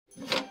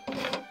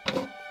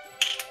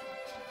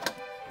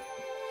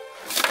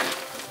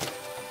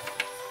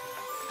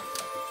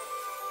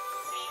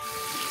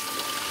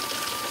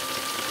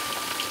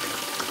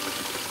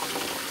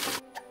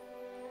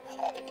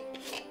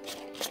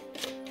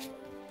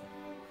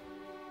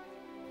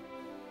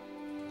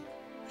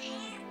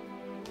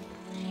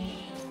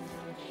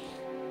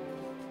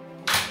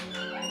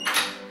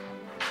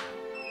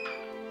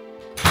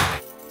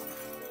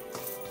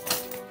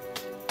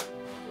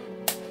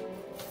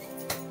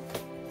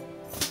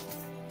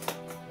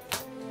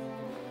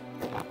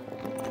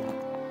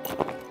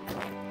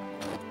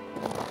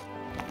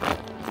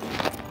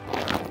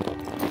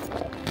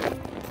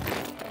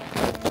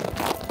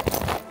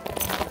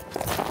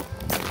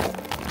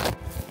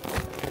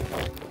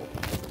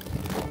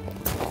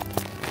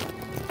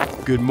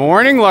Good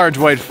morning, large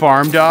white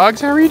farm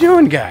dogs. How are you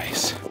doing,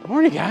 guys?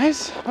 Morning,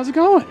 guys. How's it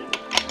going?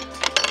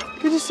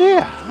 Good to see you.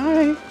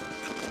 Hi.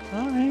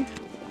 Hi.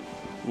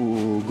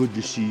 Ooh, good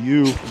to see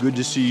you. Good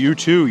to see you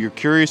too. You're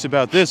curious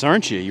about this,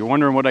 aren't you? You're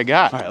wondering what I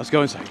got. All right, let's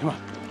go inside. Come on.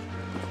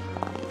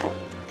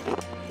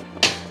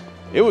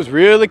 It was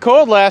really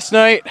cold last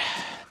night.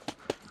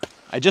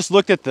 I just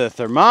looked at the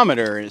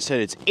thermometer and it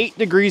said it's 8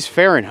 degrees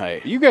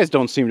Fahrenheit. You guys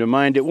don't seem to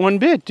mind it one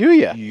bit, do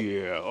you?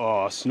 Yeah,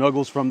 oh,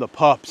 snuggles from the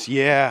pups,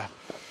 yeah.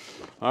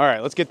 All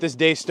right, let's get this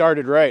day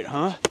started right,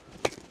 huh?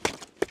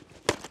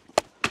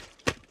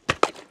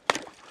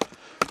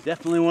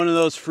 Definitely one of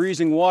those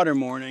freezing water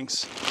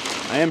mornings.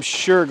 I am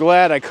sure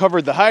glad I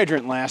covered the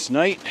hydrant last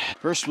night.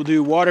 First we'll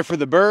do water for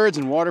the birds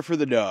and water for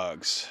the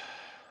dogs.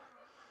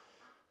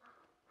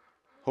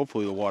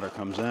 Hopefully the water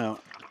comes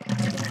out.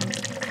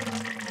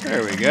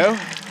 There we go.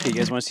 Okay, you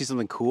guys want to see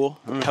something cool?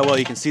 I don't know how well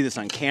you can see this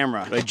on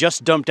camera, but I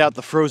just dumped out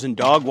the frozen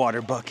dog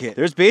water bucket.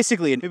 There's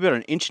basically maybe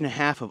about 1.5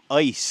 inches of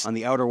ice on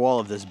the outer wall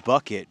of this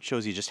bucket.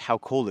 Shows you just how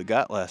cold it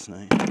got last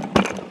night.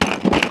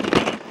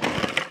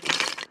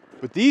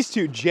 But these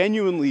two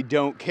genuinely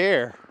don't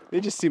care. They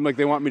just seem like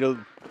they want me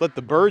to let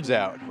the birds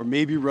out, or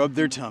maybe rub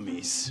their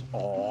tummies.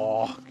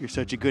 Aw, you're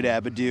such a good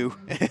Abadoo.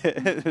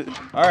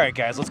 All right,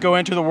 guys, let's go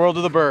enter the world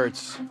of the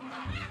birds.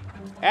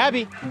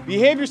 Abby,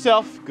 behave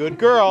yourself. Good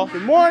girl.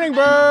 Good morning,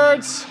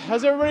 birds.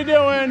 How's everybody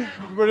doing?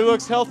 Everybody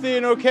looks healthy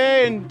and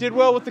okay and did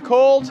well with the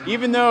cold.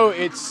 Even though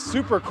it's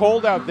super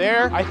cold out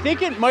there, I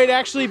think it might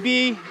actually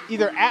be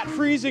either at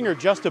freezing or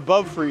just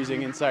above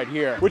freezing inside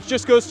here, which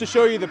just goes to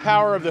show you the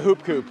power of the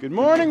hoop coop. Good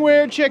morning,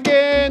 weird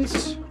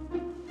chickens.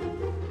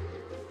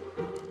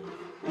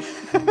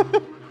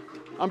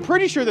 I'm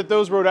pretty sure that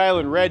those Rhode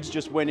Island Reds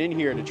just went in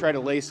here to try to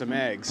lay some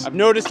eggs. I've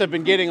noticed I've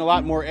been getting a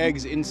lot more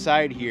eggs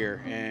inside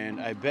here,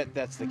 and I bet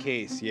that's the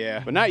case,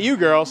 yeah. But not you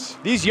girls.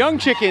 These young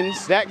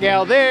chickens, that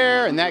gal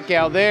there and that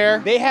gal there,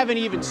 they haven't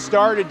even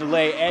started to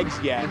lay eggs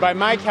yet. And by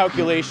my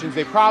calculations,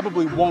 they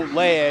probably won't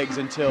lay eggs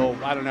until,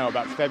 I don't know,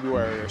 about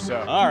February or so.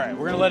 All right,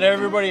 we're gonna let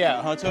everybody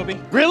out, huh, Toby?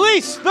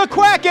 Release the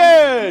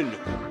Kraken!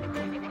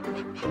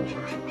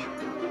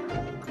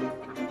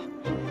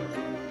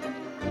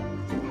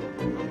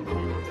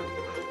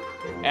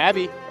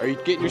 Abby, are you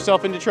getting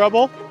yourself into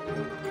trouble?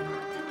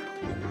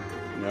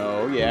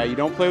 No, yeah, you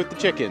don't play with the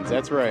chickens,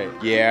 that's right.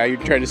 Yeah,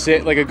 you're trying to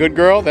sit like a good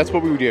girl? That's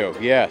what we do.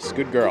 Yes,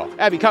 good girl.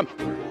 Abby, come.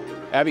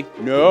 Abby,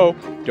 no,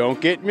 don't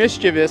get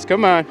mischievous,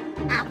 come on.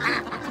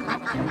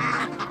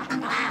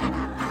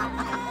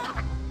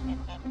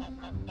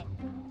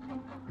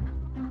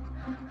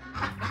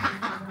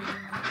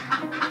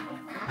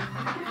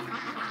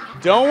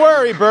 Don't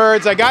worry,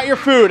 birds, I got your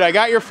food, I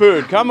got your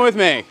food. Come with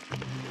me.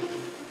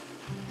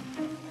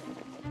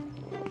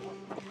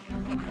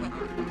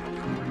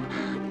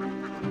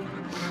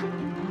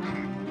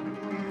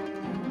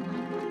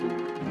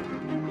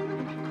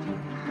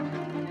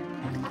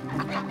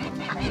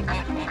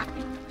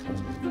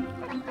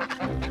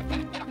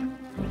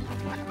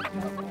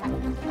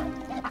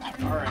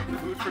 All right,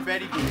 food for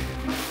Betty B.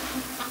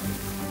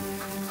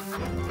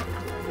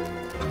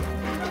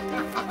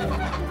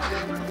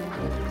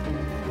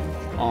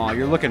 Aw,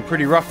 you're looking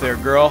pretty rough there,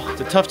 girl.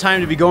 It's a tough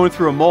time to be going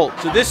through a molt.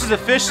 So this is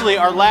officially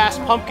our last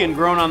pumpkin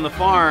grown on the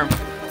farm.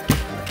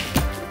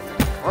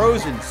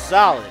 Frozen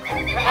solid.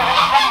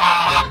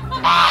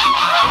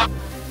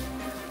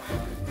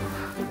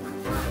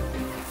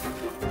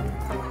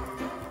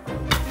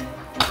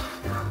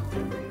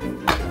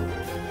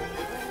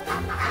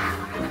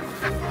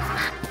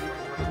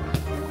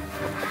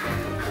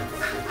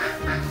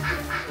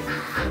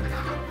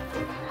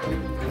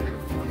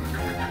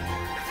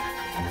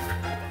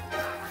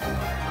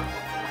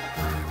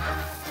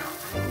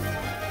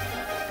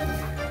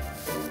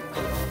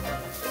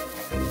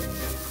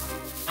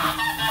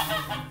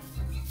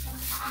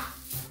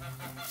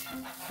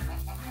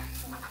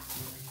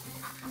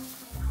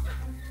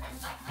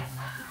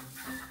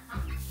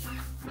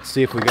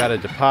 See if we got a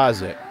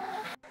deposit.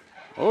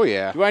 Oh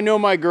yeah. Do I know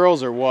my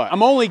girls or what?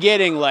 I'm only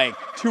getting like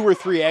 2 or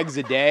 3 eggs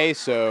a day,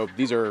 so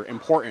these are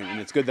important, and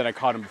it's good that I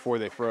caught them before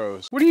they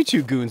froze. What are you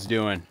two goons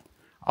doing?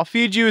 I'll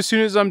feed you as soon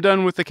as I'm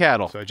done with the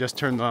cattle. So I just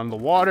turned on the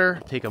water.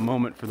 Take a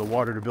moment for the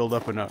water to build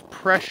up enough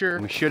pressure.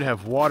 We should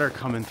have water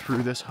coming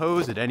through this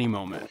hose at any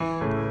moment.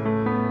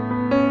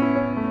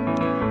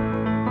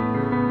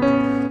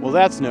 Well,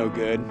 that's no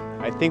good.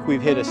 I think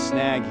we've hit a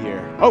snag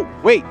here. Oh,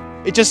 wait.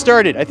 It just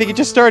started. I think it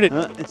just started.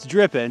 It's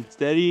dripping.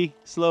 Steady,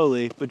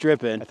 slowly, but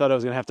dripping. I thought I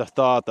was gonna have to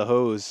thaw out the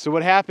hose. So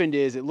what happened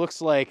is it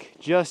looks like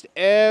just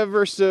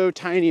ever so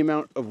tiny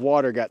amount of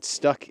water got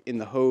stuck in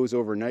the hose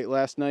overnight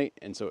last night,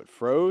 and so it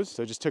froze.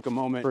 So it just took a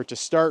moment for it to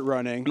start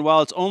running. And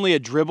while it's only a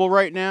dribble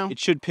right now, it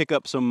should pick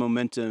up some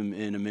momentum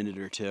in a minute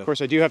or two. Of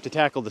course, I do have to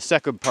tackle the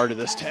second part of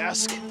this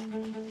task.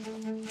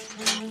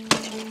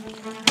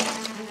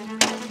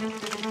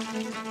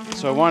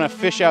 So I want to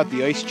fish out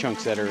the ice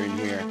chunks that are in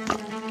here.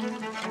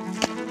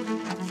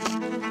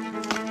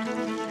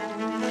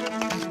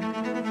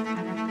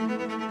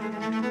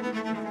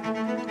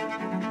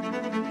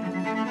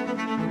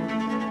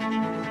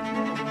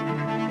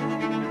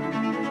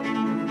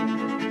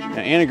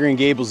 Now, Anna Green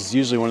Gables is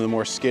usually one of the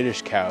more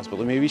skittish cows, but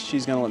maybe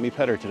she's gonna let me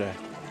pet her today.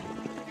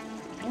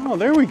 Oh,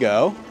 there we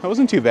go. That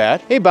wasn't too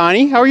bad. Hey,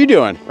 Bonnie, how are you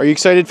doing? Are you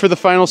excited for the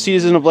final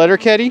season of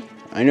Letterkenny?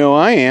 I know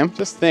I am.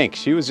 Just think,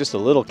 she was just a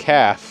little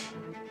calf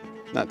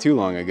not too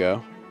long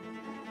ago.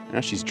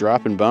 Now she's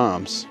dropping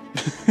bombs.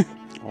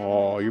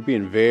 Oh, you're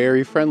being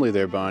very friendly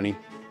there, Bonnie.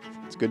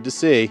 It's good to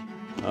see.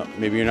 Oh,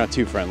 maybe you're not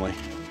too friendly.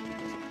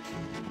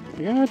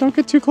 Yeah, don't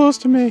get too close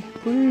to me,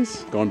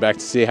 please. Going back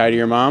to say hi to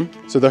your mom.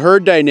 So the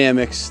herd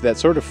dynamics that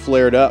sort of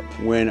flared up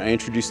when I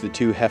introduced the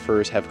two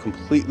heifers have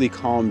completely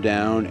calmed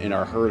down, and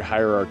our herd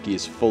hierarchy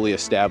is fully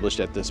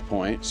established at this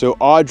point. So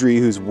Audrey,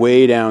 who's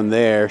way down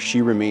there,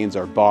 she remains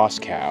our boss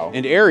cow.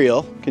 And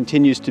Ariel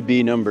continues to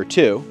be number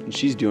 2, and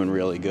she's doing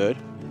really good.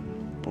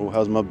 Oh,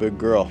 how's my big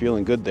girl?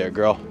 Feeling good there,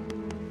 girl.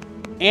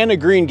 Anna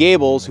Green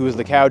Gables, who is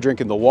the cow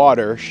drinking the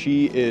water,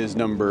 she is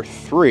number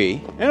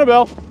 3.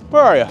 Annabelle,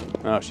 where are you?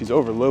 Oh, she's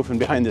over loafing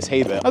behind this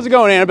hay bale. How's it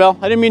going, Annabelle?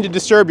 I didn't mean to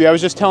disturb you. I was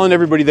just telling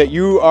everybody that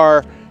you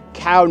are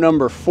cow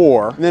number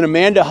 4. And then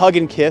Amanda Hug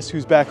and Kiss,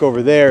 who's back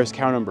over there, is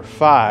cow number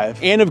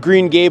 5. Anne of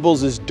Green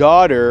Gables'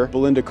 daughter,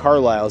 Belinda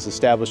Carlisle, has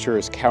established her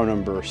as cow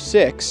number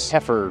 6.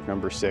 Heifer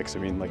number 6. I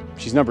mean, like,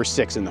 she's number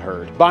 6 in the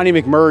herd. Bonnie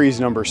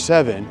McMurray's number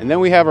 7. And then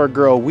we have our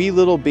girl, wee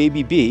little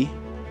baby B.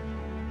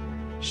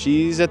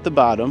 She's at the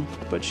bottom,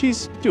 but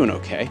she's doing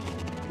okay.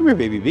 Come here,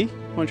 baby B.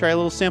 Want to try a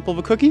little sample of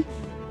a cookie?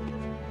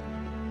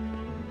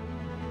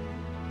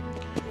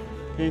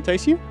 Can I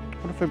entice you?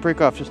 What if I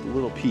break off just a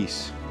little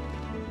piece?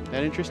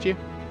 That interest you?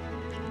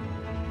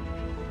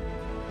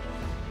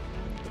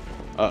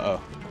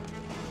 Uh-oh.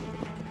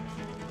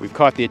 We've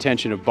caught the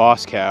attention of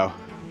Boss Cow.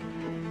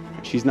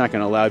 She's not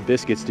going to allow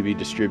biscuits to be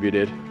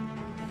distributed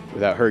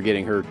without her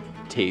getting her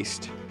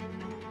taste.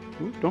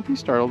 Ooh, don't be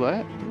startled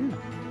by it. Yeah.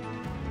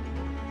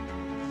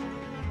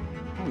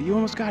 Oh, you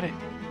almost got it.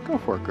 Go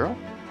for it, girl.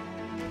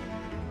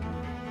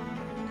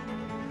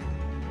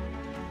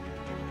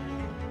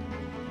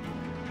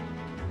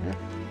 Yeah.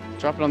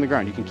 Drop it on the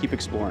ground. You can keep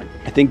exploring.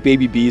 I think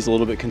Baby B's a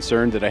little bit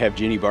concerned that I have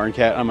Ginny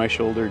Barncat on my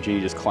shoulder. Ginny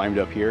just climbed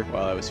up here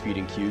while I was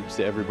feeding cubes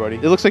to everybody.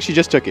 It looks like she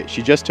just took it.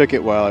 She just took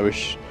it while I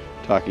was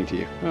talking to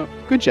you. Oh,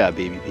 good job,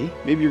 Baby B.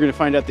 Maybe you're going to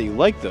find out that you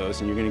like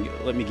those and you're going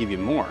to let me give you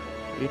more.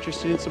 Are you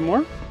interested in some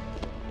more?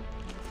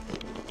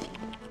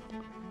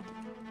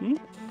 Hmm?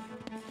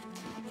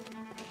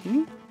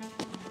 Hmm?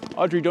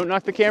 Audrey, don't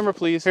knock the camera,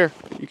 please. Here,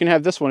 you can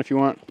have this one if you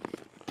want.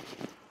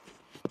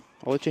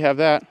 I'll let you have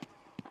that.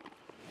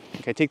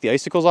 Can I take the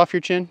icicles off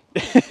your chin?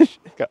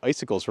 Got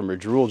icicles from her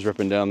drool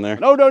dripping down there.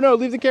 No, no, no,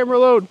 leave the camera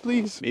alone,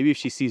 please. Maybe if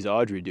she sees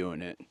Audrey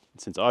doing it,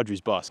 since Audrey's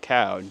boss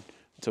cow,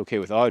 it's okay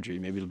with Audrey,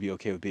 maybe it'll be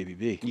okay with Baby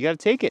B. You gotta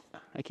take it.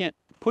 I can't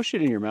push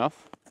it in your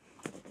mouth.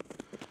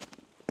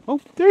 Oh,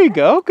 there you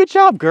go. Good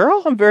job,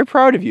 girl. I'm very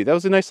proud of you. That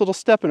was a nice little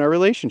step in our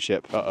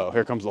relationship. Uh-oh,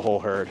 here comes the whole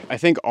herd. I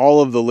think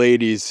all of the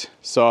ladies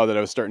saw that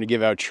I was starting to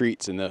give out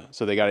treats,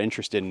 so they got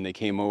interested and they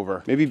came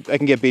over. Maybe I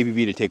can get Baby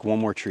B to take one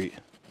more treat.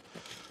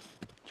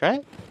 Try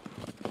it.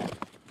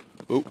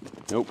 Oh,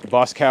 nope.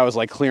 Boss Cow is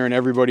like clearing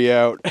everybody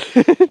out.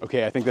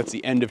 Okay, I think that's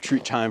the end of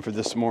treat time for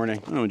this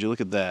morning. Oh, would you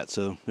look at that?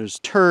 So there's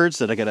turds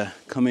that I gotta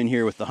come in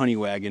here with the honey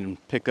wagon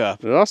and pick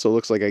up. It also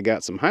looks like I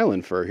got some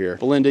Highland fur here.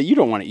 Belinda, you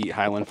don't want to eat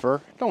Highland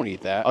fur. Don't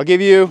eat that. I'll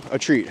give you a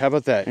treat. How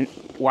about that? And,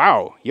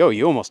 wow, yo,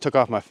 you almost took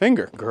off my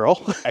finger,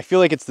 girl. I feel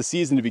like it's the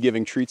season to be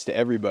giving treats to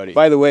everybody.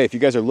 By the way, if you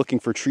guys are looking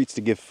for treats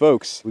to give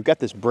folks, we've got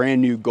this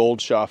brand new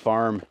Goldshaw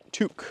Farm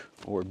toque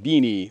or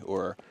beanie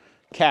or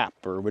cap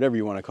or whatever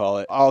you want to call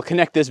it. I'll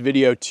connect this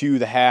video to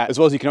the hat, as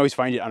well as you can always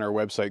find it on our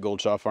website,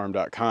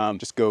 goldshawfarm.com.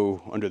 Just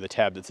go under the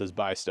tab that says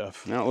buy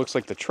stuff. Now it looks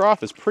like the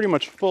trough is pretty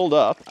much filled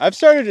up. I've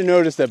started to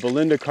notice that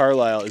Belinda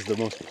Carlisle is the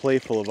most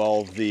playful of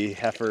all of the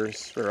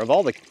heifers, or of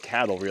all the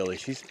cattle really.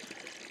 She's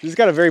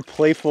got a very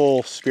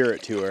playful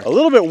spirit to her. A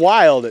little bit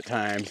wild at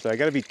times, so I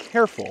gotta be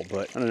careful,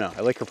 but I don't know,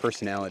 I like her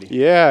personality.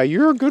 Yeah,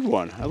 you're a good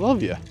one. I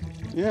love you.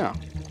 Yeah.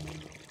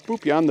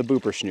 Boop you on the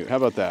booper snoot. How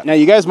about that? Now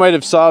you guys might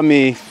have saw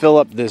me fill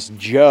up this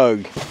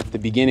jug at the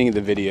beginning of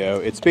the video.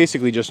 It's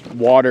basically just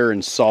water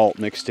and salt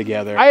mixed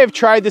together. I have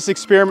tried this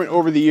experiment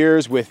over the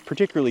years with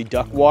particularly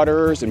duck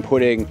waterers and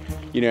putting,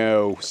 you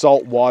know,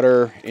 salt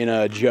water in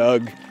a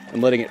jug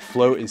and letting it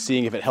float and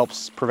seeing if it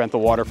helps prevent the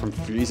water from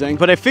freezing.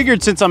 But I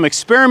figured since I'm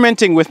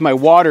experimenting with my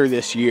water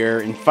this year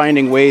and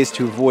finding ways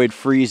to avoid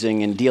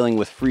freezing and dealing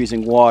with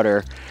freezing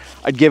water,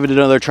 I'd give it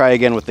another try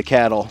again with the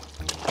cattle.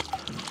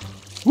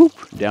 Whoop,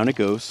 down it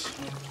goes.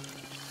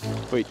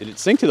 Wait, did it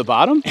sink to the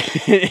bottom?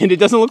 And it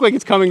doesn't look like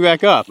it's coming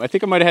back up. I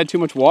think I might have had too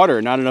much water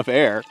and not enough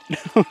air.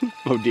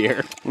 Oh dear.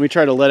 Let me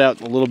try to let out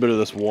a little bit of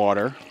this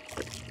water.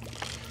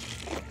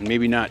 And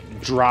maybe not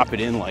drop it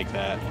in like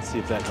that. Let's see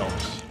if that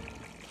helps.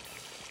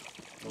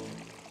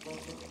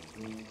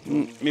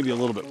 Maybe a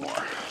little bit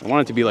more. I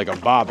want it to be like a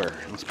bobber.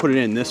 Let's put it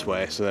in this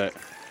way so that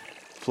it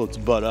floats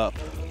butt up.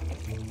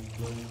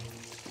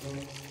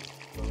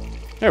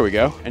 There we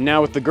go. And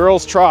now with the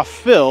girls' trough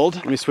filled,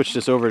 let me switch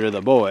this over to the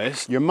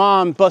boys. Your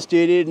mom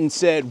busted in and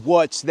said,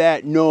 "What's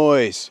that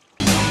noise?"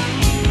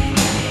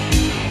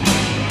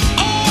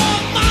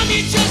 Oh, Mom,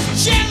 you're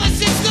just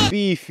jealous. It's the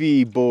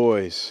Beefy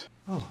boys.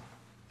 Oh,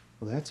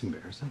 well that's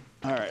embarrassing.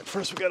 All right,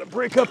 first we gotta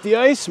break up the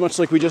ice, much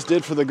like we just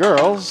did for the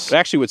girls. But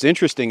actually what's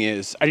interesting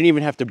is I didn't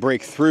even have to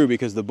break through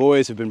because the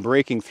boys have been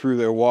breaking through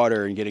their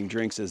water and getting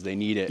drinks as they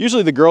need it.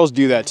 Usually the girls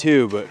do that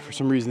too, but for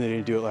some reason they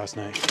didn't do it last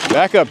night.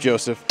 Back up,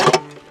 Joseph.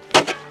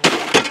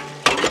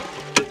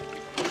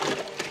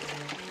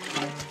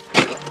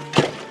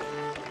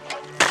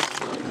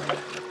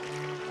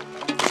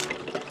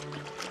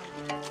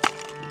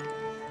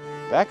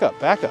 Back up,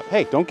 back up.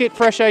 Hey, don't get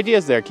fresh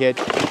ideas there, kid.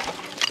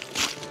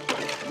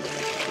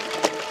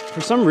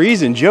 For some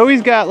reason,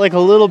 Joey's got like a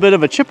little bit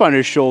of a chip on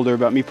his shoulder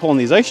about me pulling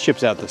these ice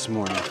chips out this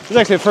morning. This is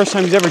actually the first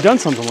time he's ever done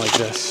something like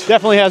this.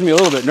 Definitely has me a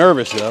little bit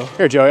nervous though.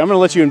 Here, Joey, I'm gonna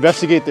let you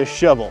investigate this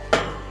shovel,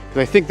 because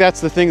I think that's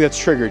the thing that's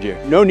triggered you.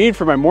 No need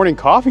for my morning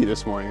coffee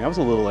this morning. That was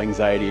a little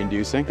anxiety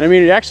inducing. I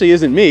mean, it actually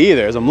isn't me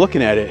either as I'm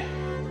looking at it.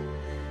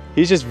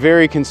 He's just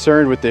very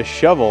concerned with this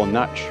shovel and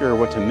not sure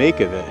what to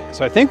make of it.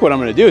 So I think what I'm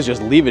gonna do is just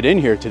leave it in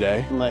here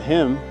today and let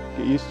him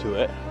get used to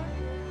it.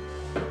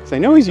 Because I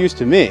know he's used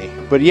to me,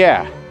 but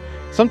yeah.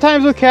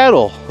 Sometimes with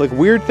cattle, like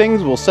weird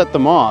things will set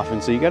them off,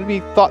 and so you gotta be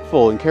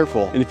thoughtful and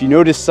careful. And if you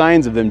notice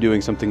signs of them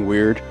doing something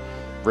weird,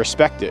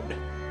 respect it.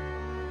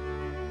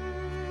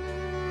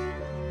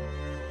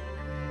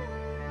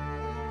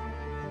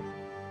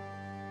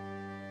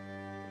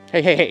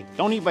 Hey, hey, hey,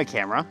 don't eat my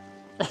camera.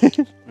 All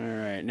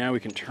right, now we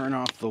can turn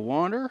off the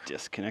water,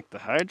 disconnect the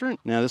hydrant.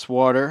 Now this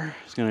water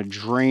is gonna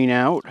drain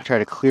out, try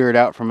to clear it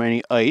out from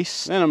any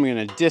ice. Then I'm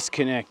gonna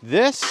disconnect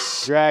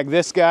this, drag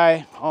this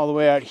guy all the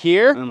way out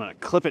here. And I'm gonna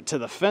clip it to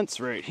the fence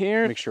right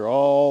here, make sure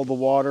all the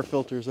water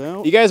filters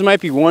out. You guys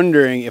might be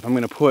wondering if I'm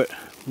gonna put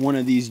one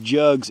of these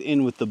jugs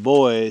in with the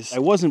boys. I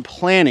wasn't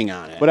planning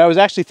on it, but I was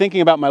actually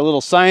thinking about my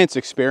little science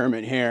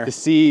experiment here to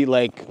see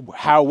like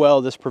how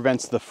well this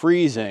prevents the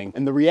freezing.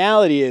 And the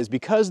reality is,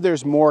 because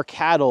there's more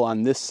cattle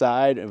on this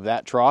side of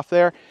that trough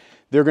there,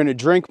 they're gonna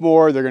drink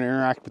more, they're gonna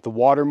interact with the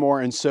water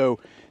more, and so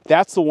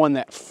that's the one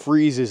that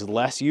freezes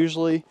less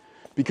usually.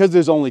 Because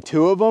there's only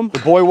two of them, the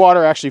boy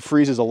water actually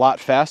freezes a lot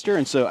faster,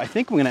 and so I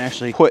think I'm gonna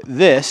actually put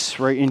this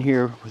right in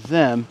here with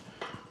them,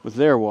 with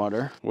their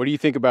water. What do you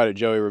think about it,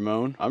 Joey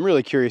Ramone? I'm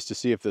really curious to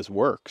see if this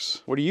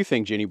works. What do you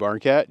think, Ginny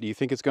Barncat? Do you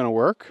think it's gonna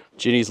work?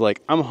 Ginny's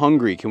like, I'm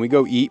hungry, can we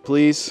go eat,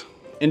 please?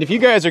 And if you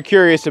guys are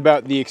curious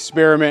about the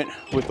experiment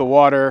with the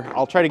water,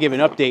 I'll try to give an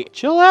update.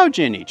 Chill out,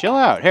 Ginny, chill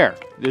out. Here,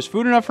 there's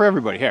food enough for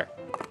everybody, here.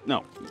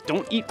 No,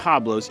 don't eat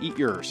Pablo's, eat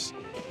yours.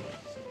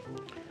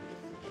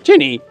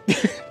 Ginny,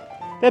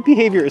 that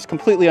behavior is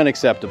completely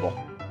unacceptable.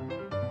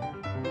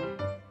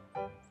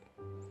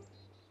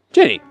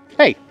 Ginny,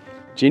 hey.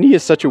 Ginny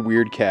is such a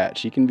weird cat.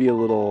 She can be a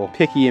little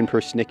picky and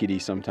persnickety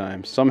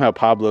sometimes. Somehow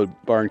Pablo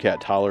Barncat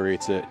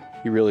tolerates it.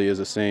 He really is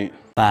a saint.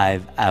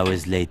 5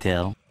 hours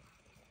later.